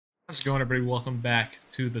How's it going, everybody? Welcome back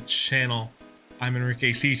to the channel. I'm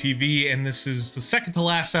Enrique CTV, and this is the second to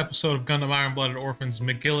last episode of Gundam Iron-Blooded Orphans,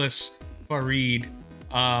 McGillis, FUELED.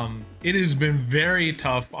 It has been very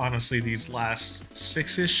tough, honestly, these last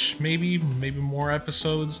six-ish, maybe more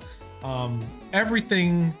episodes.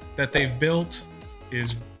 Everything that they've built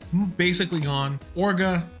is basically gone.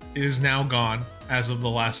 Orga is now gone as of the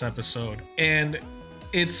last episode, and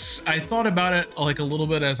I thought about it like a little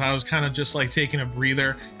bit as I was kind of just like taking a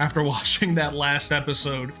breather after watching that last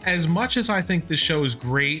episode. As much as I think this show is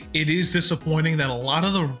great, it is disappointing that a lot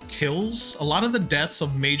of the kills, a lot of the deaths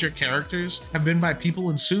of major characters have been by people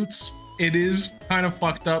in suits. It is kind of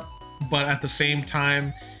fucked up, but at the same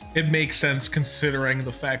time, it makes sense considering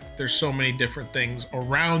the fact that there's so many different things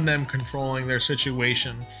around them controlling their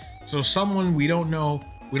situation. So someone we don't know,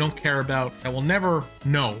 we don't care about, that we'll never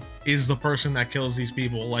know is the person that kills these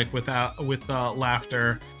people, like with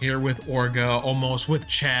Laughter, here with Orga, almost with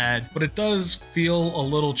Chad, but it does feel a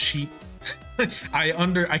little cheap. I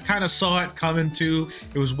kind of saw it coming too.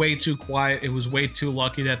 It was way too quiet. It was way too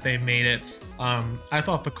lucky that they made it. I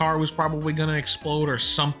thought the car was probably gonna explode or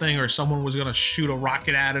something, or someone was gonna shoot a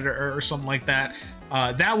rocket at it or something like that.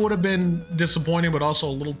 That would have been disappointing, but also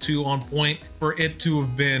a little too on point for it to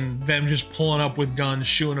have been them just pulling up with guns,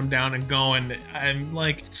 shooting them down and going. And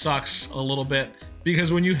like, it sucks a little bit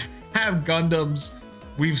because when you have Gundams,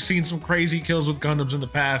 we've seen some crazy kills with Gundams in the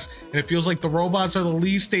past, and it feels like the robots are the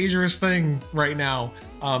least dangerous thing right now.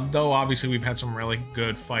 Though obviously we've had some really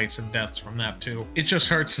good fights and deaths from that too. It just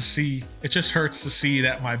hurts to see. It just hurts to see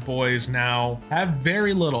that my boys now have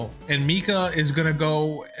very little, and Mika is gonna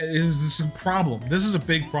go. This is a problem. This is a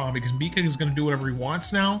big problem because Mika is gonna do whatever he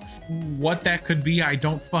wants now. What that could be, I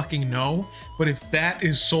don't fucking know. But if that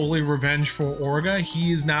is solely revenge for Orga,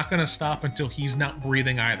 he is not gonna stop until he's not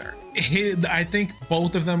breathing either. I think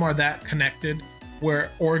both of them are that connected,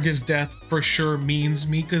 where Orga's death for sure means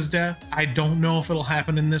Mika's death. I don't know if it'll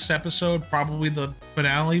happen in this episode, probably the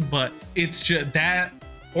finale, but it's just that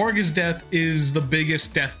Orga's death is the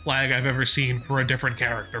biggest death flag I've ever seen for a different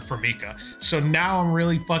character for Mika. So now I'm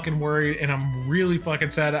really fucking worried, and I'm really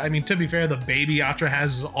fucking sad. I mean, to be fair, the baby Atra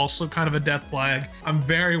has is also kind of a death flag. I'm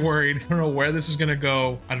very worried. I don't know where this is gonna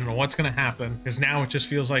go. I don't know what's gonna happen, because now it just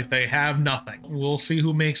feels like they have nothing. We'll see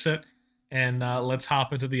who makes it, and let's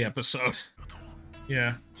hop into the episode.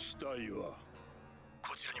 Yeah.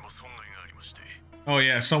 Oh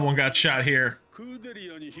yeah, someone got shot here.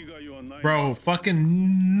 Bro,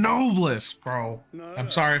 fucking Noblest, bro. I'm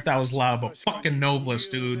sorry if that was loud, but fucking Noblest,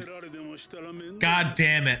 dude. God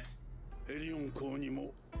damn it.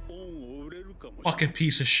 Fucking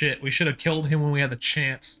piece of shit. We should have killed him when we had the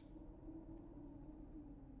chance.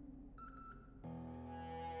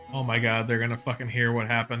 Oh my god, they're gonna fucking hear what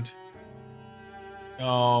happened.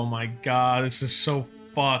 Oh my god, this is so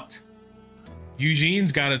fucked.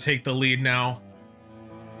 Eugene's got to take the lead now.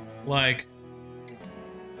 Like,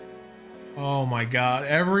 oh my god,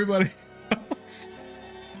 everybody.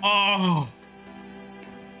 Oh,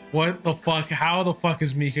 what the fuck? How the fuck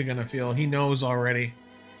is Mika gonna feel? He knows already.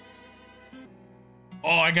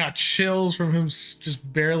 Oh, I got chills from him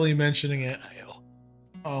just barely mentioning it.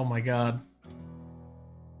 Oh my god.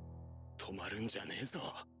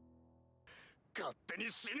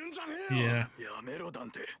 Yeah.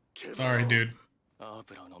 Sorry, dude.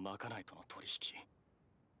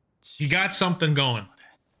 He got something going.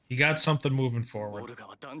 He got something moving forward.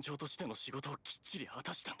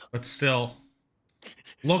 But still,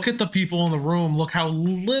 look at the people in the room. Look how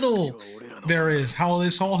little there is. How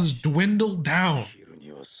this all has dwindled down.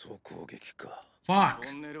 Fuck.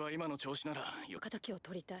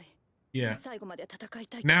 Yeah.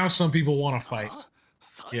 Now some people want to fight.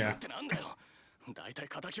 Yeah.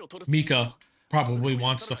 Mika probably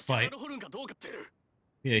wants to fight.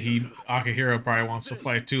 Yeah, Akihiro probably wants to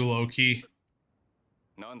fight too, low key.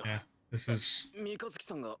 Yeah, this is.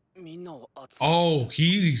 Oh,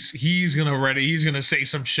 he's gonna say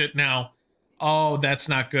some shit now. Oh, that's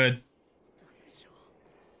not good.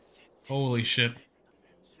 Holy shit.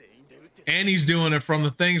 And he's doing it from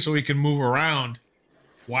the thing so he can move around.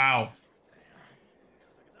 Wow.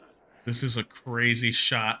 This is a crazy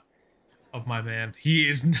shot of my man. He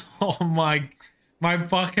is, oh my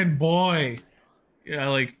fucking boy. Yeah,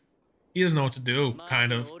 like, he doesn't know what to do,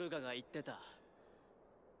 kind of.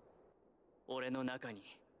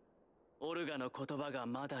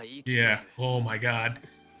 Yeah, oh my god.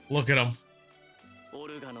 Look at him.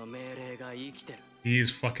 He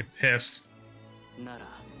is fucking pissed.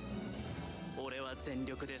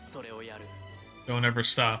 Don't ever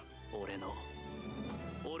stop.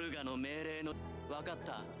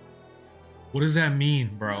 What does that mean,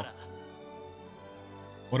 bro?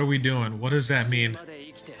 What are we doing? What does that mean?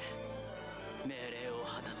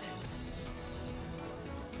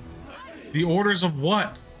 The orders of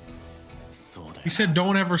what? He said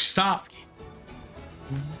don't ever stop.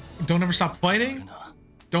 Don't ever stop fighting?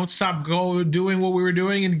 Don't stop doing what we were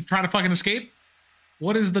doing and try to fucking escape?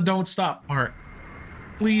 What is the don't stop part?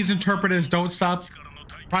 Please interpret it as don't stop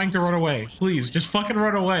trying to run away. Please, just fucking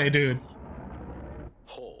run away, dude.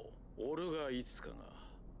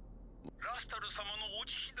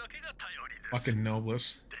 Fucking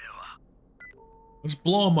Noblesse. Let's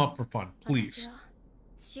blow him up for fun, please.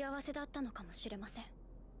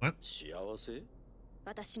 What?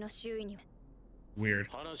 Weird.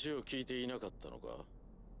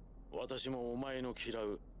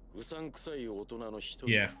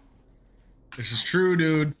 Yeah. This is true,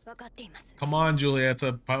 dude. Come on,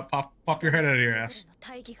 Julieta. Pop your head out of your ass.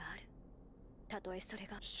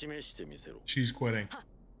 She's quitting.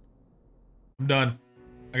 I'm done.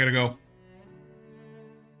 I gotta go.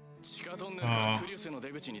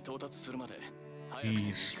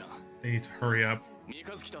 Jeez. They need to hurry up.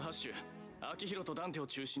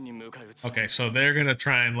 Okay, so they're gonna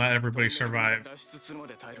try and let everybody survive.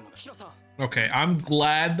 Okay, I'm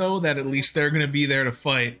glad though that at least they're gonna be there to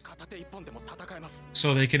fight,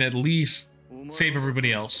 so they can at least save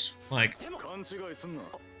everybody else. Like,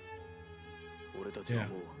 yeah,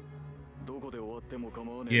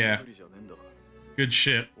 yeah. Good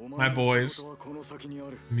shit, my boys.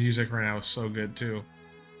 Music right now is so good too.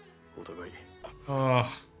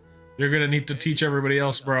 Oh, you're gonna need to teach everybody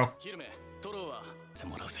else, bro.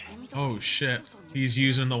 Oh shit, he's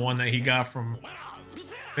using the one that he got from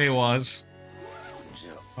Feywas.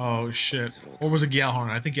 Oh shit, or was it Gjalhorn?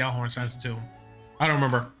 I think Gjalhorn sent it to him. I don't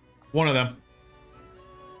remember. One of them.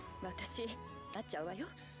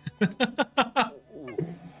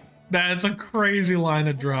 That's a crazy line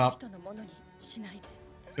to drop.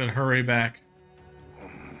 Said hurry back.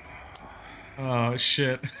 Oh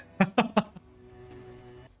shit. I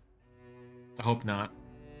hope not.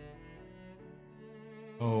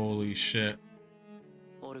 Holy shit.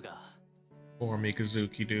 Poor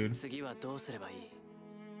Mikazuki, dude.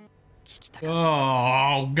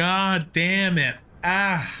 Oh, god damn it.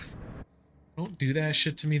 Ah. Don't do that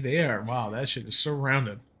shit to me there. Wow, that shit is so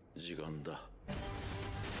rounded.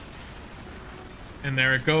 And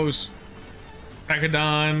there it goes.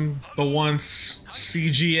 Tekadon, the once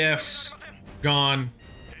CGS, gone.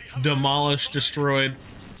 Demolished, destroyed.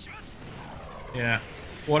 Yeah.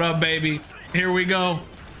 What up, baby? Here we go.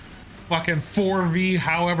 Fucking 4v,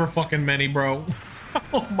 however fucking many, bro.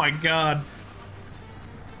 Oh my god.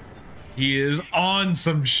 He is on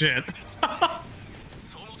some shit.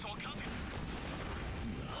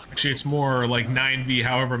 Actually, it's more like 9v,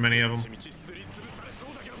 however many of them.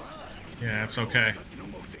 Yeah, it's okay.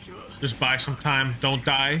 Just buy some time. Don't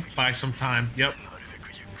die. Buy some time. Yep.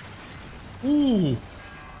 Ooh.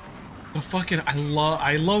 The fucking,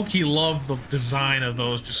 I low-key love the design of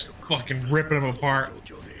those, just fucking ripping them apart.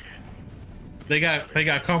 They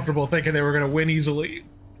got comfortable thinking they were gonna win easily.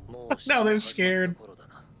 Now they're scared.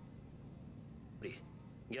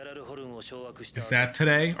 Is that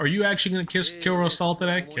today? Are you actually gonna kill Rostal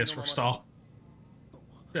today? Kiss Rostal.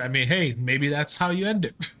 I mean, hey, maybe that's how you end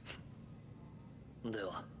it.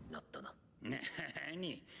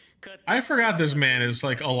 I forgot this man is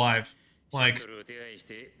like alive. Like,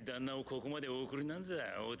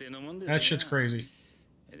 that shit's crazy.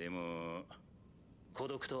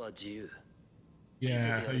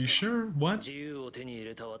 Yeah, are you sure? What?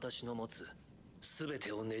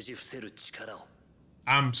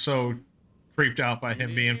 I'm so creeped out by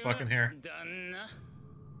him being fucking here.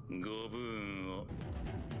 Oh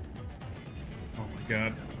my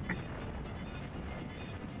god.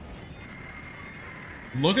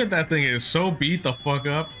 Look at that thing, it is so beat the fuck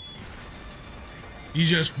up. You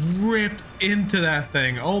just ripped into that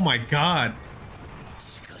thing. Oh my god.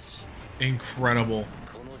 Incredible.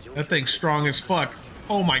 That thing's strong as fuck.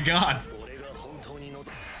 Oh my god.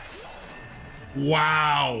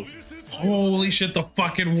 Wow. Holy shit, the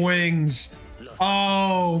fucking wings.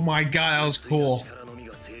 Oh my god, that was cool.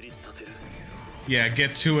 Yeah,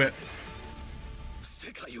 get to it.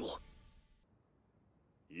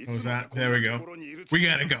 What was that? There we go. We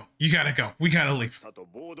gotta go. You gotta go. We gotta leave.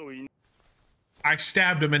 I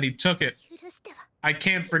stabbed him and he took it. I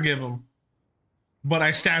can't forgive him. But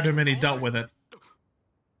I stabbed him and he dealt with it.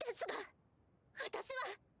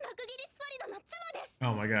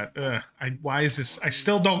 Oh my god. Why is this? I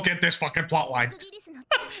still don't get this fucking plotline.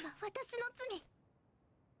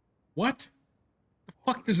 What? The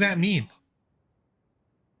fuck does that mean?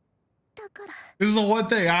 This is the one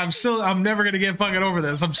thing. I'm never gonna get fucking over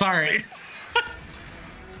this. I'm sorry.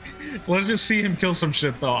 Let's just see him kill some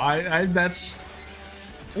shit though. That's.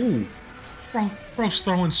 Ooh. Bro's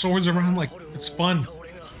throwing swords around like it's fun.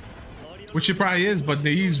 Which it probably is, but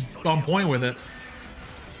he's on point with it.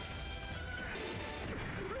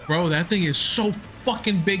 Bro, that thing is so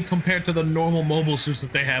fucking big compared to the normal mobile suits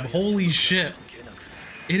that they have. Holy shit.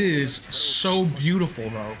 It is so beautiful,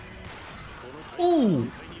 though.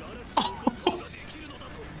 Ooh.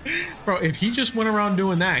 Bro, if he just went around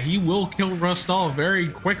doing that, he will kill Rustal very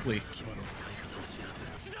quickly.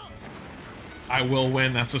 I will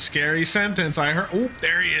win. That's a scary sentence. I heard. Oh,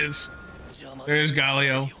 there he is. There's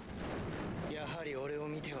Galio.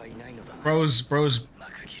 Bro's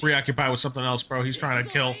preoccupied with something else, bro. He's trying to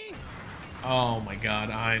kill. Oh my god,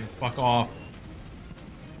 Ein, fuck off.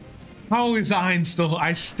 How is Ein still?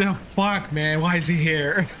 Fuck, man. Why is he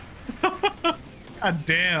here? God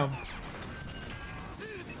damn.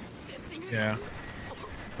 Yeah.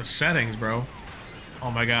 The settings, bro.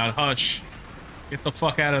 Oh my god, Hush. Get the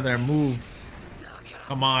fuck out of there. Move.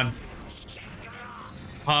 Come on.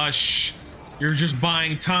 Hush. You're just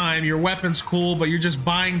buying time. Your weapon's cool, but you're just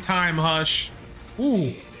buying time, Hush.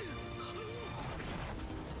 Ooh.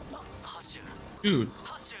 Dude.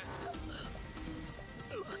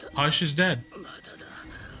 Hush is dead.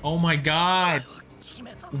 Oh my god.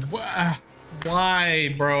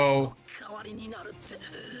 Why, bro?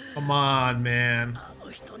 Come on, man.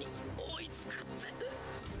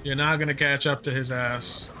 You're not gonna catch up to his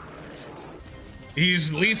ass.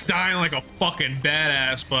 He's at least dying like a fucking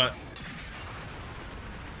badass, but...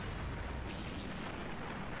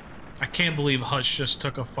 I can't believe Hush just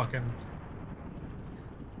took a fucking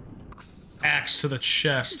axe to the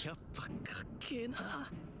chest.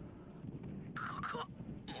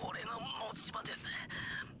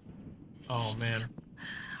 Oh man.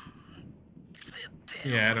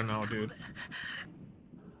 Yeah, I don't know, dude.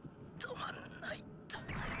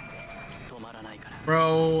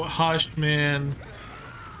 Bro, Hush, man.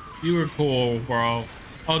 You were cool, bro.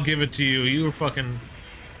 I'll give it to you. You were fucking...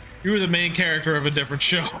 You were the main character of a different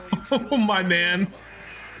show. Oh, my man.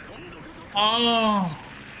 Oh,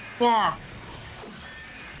 fuck.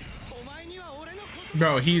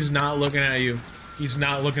 Bro, he's not looking at you. He's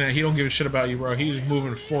not looking at you. He don't give a shit about you, bro. He's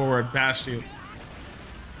moving forward past you.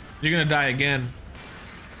 You're gonna die again.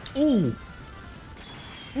 Ooh.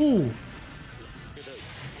 Ooh.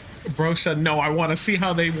 Bro said, no, I want to see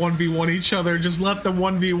how they 1v1 each other. Just let them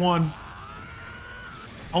 1v1.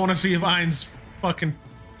 I want to see if Ein's fucking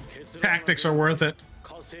tactics are worth it.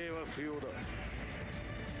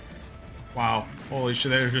 Wow. Holy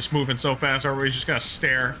shit, they're just moving so fast. Everybody's just gotta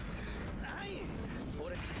stare.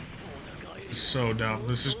 This is so dumb.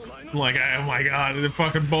 This is like, oh my god, they're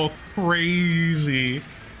fucking both crazy.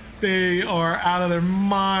 They are out of their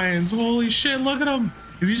minds. Holy shit, look at them.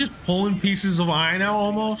 Is he just pulling pieces of Ein out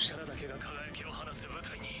almost?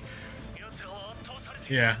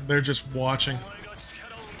 Yeah, they're just watching.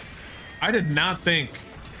 I did not think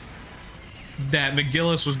that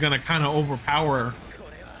McGillis was gonna kind of overpower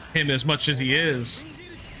him as much as he is.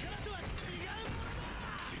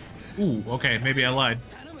 Ooh, okay, maybe I lied.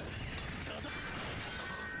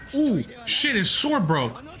 Ooh, shit, his sword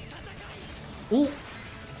broke. Ooh.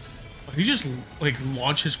 He just, like,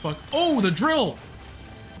 launched his fuck... Oh, the drill!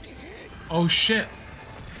 Oh, shit.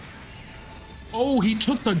 Oh, he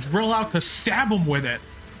took the drill out to stab him with it.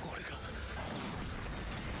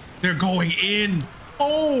 They're going in.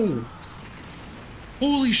 Oh!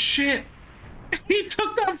 Holy shit! He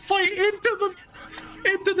took that fight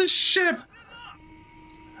into the ship!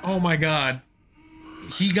 Oh my god.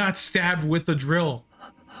 He got stabbed with the drill.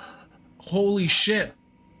 Holy shit.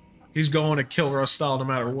 He's going to kill Rustal no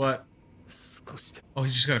matter what. Oh,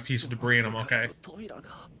 he just got a piece of debris in him, okay.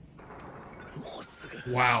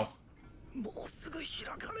 Wow.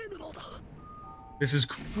 This is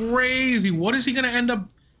crazy. What is he gonna end up...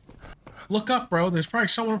 Look up, bro. There's probably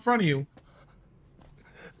someone in front of you.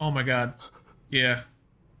 Oh my god. Yeah.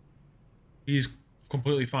 He's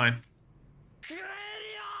completely fine.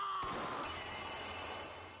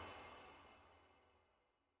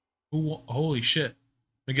 Ooh, holy shit.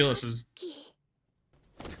 McGillis is...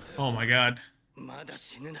 Oh my god.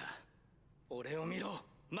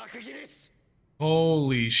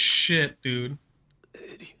 Holy shit, dude.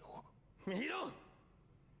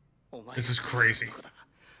 This is crazy.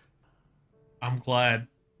 I'm glad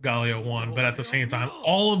Galio won, but at the same time,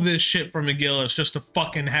 all of this shit for McGillis just to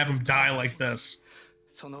fucking have him die like this.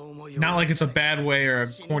 Not like it's a bad way or a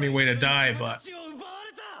corny way to die, but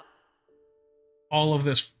all of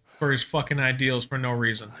this for his fucking ideals for no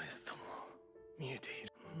reason.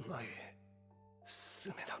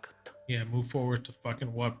 Yeah, move forward to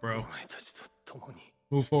fucking what, bro?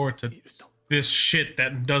 move forward to this shit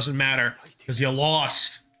that doesn't matter because you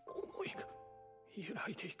lost.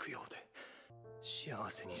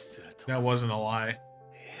 That wasn't a lie.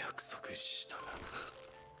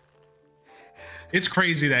 It's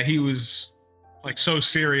crazy that he was like so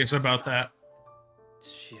serious about that.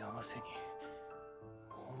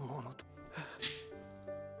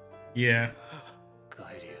 Yeah.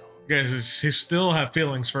 You guys still have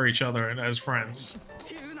feelings for each other and as friends.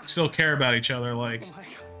 Still care about each other. Like,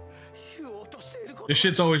 this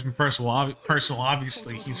shit's always been personal.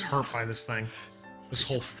 Obviously, he's hurt by this thing. This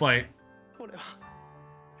whole fight.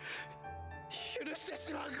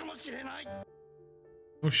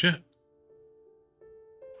 Oh shit.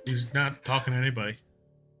 He's not talking to anybody.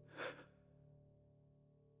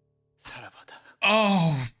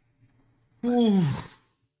 Oh. Ooh.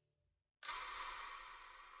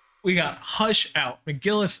 We got Hush out,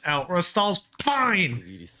 McGillis out, Rostal's fine.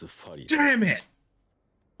 Damn it.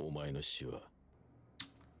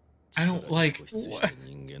 I don't like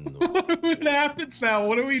what happens now?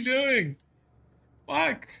 What are we doing?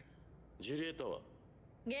 Fuck.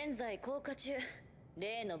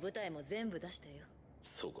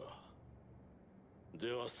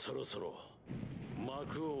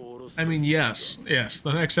 I mean, yes,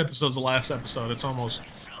 the next episode's the last episode. It's almost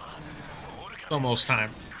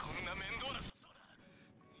time.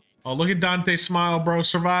 Oh, look at Dante smile, bro.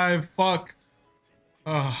 Survive. Fuck.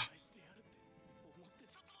 Oh.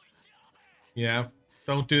 Yeah.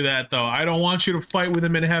 Don't do that, though. I don't want you to fight with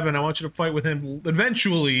him in heaven. I want you to fight with him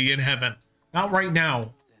eventually in heaven. Not right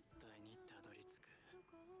now.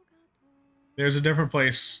 There's a different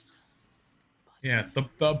place. Yeah,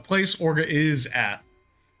 the place Orga is at.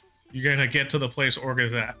 You're gonna get to the place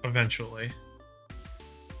Orga's at eventually.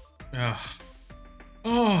 Ugh.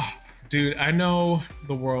 Oh. Dude, I know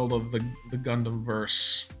the world of the Gundam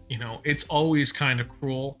verse, you know, it's always kind of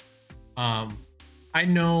cruel. I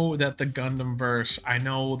know that the Gundam verse, I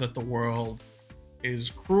know that the world is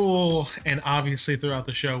cruel, and obviously throughout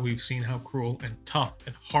the show we've seen how cruel and tough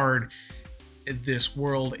and hard this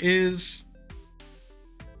world is.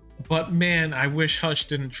 But man, I wish Hush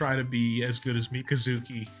didn't try to be as good as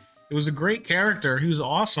Mikazuki. It was a great character. He was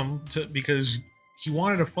awesome because he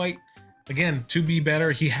wanted to fight. Again, to be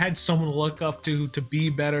better, he had someone to look up to be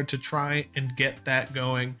better, to try and get that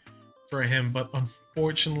going for him, but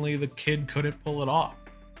unfortunately the kid couldn't pull it off.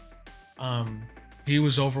 He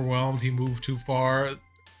was overwhelmed, he moved too far.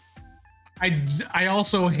 I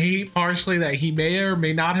also hate partially that he may or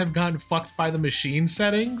may not have gotten fucked by the machine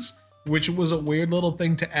settings, which was a weird little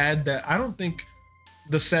thing to add that I don't think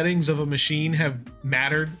the settings of a machine have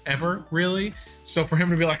mattered ever, really. So for him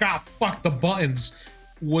to be like, ah, fuck the buttons,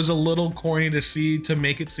 was a little corny to see, to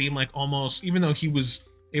make it seem like almost, even though he was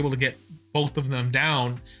able to get both of them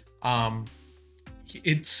down,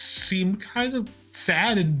 it seemed kind of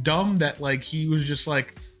sad and dumb that like he was just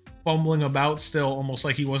like fumbling about still, almost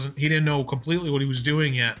like he didn't know completely what he was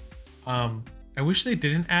doing yet. I wish they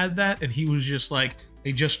didn't add that and he was just like,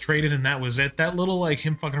 they just traded and that was it. That little like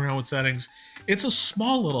him fucking around with settings, it's a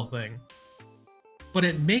small little thing, but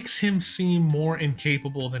it makes him seem more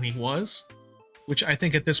incapable than he was, which I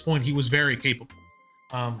think at this point he was very capable.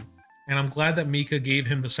 And I'm glad that Mika gave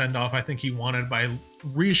him the send-off I think he wanted by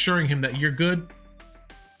reassuring him that you're good,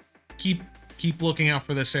 keep looking out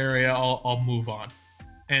for this area, I'll move on.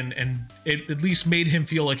 And it at least made him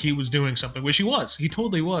feel like he was doing something, which he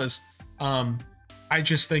totally was. I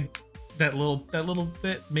just think that little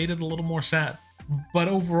bit made it a little more sad. But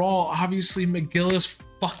overall, obviously McGillis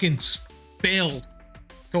fucking failed.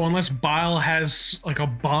 So unless Bile has like a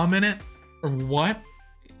bomb in it or what,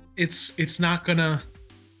 it's not gonna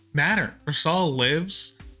matter. Ursal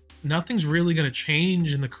lives. Nothing's really gonna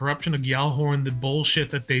change in the corruption of Gjalhorn, the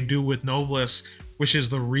bullshit that they do with Nobliss, which is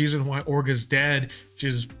the reason why Orga's dead, which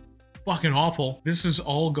is fucking awful. This is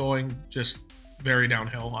all going just very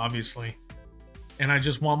downhill, obviously. And I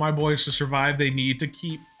just want my boys to survive. They need to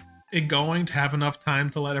keep it going to have enough time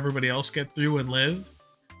to let everybody else get through and live.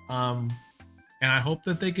 And I hope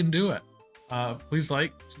that they can do it. Please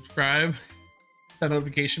like, subscribe, that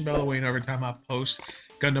notification bell, way every time I post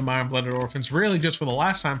Gundam Iron-Blooded Orphans. Really just for the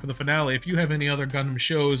last time for the finale. If you have any other Gundam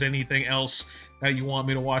shows, anything else that you want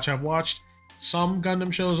me to watch, I've watched some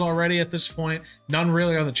Gundam shows already at this point. None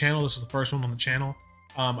really on the channel. This is the first one on the channel.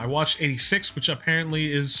 I watched 86, which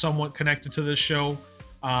apparently is somewhat connected to this show,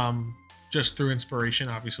 just through inspiration,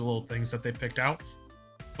 obviously little things that they picked out.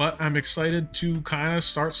 But I'm excited to kind of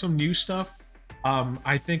start some new stuff.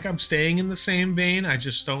 I think I'm staying in the same vein. I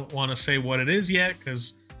just don't want to say what it is yet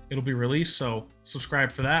because it'll be released, so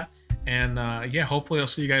subscribe for that. And yeah, hopefully I'll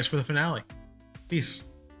see you guys for the finale. Peace.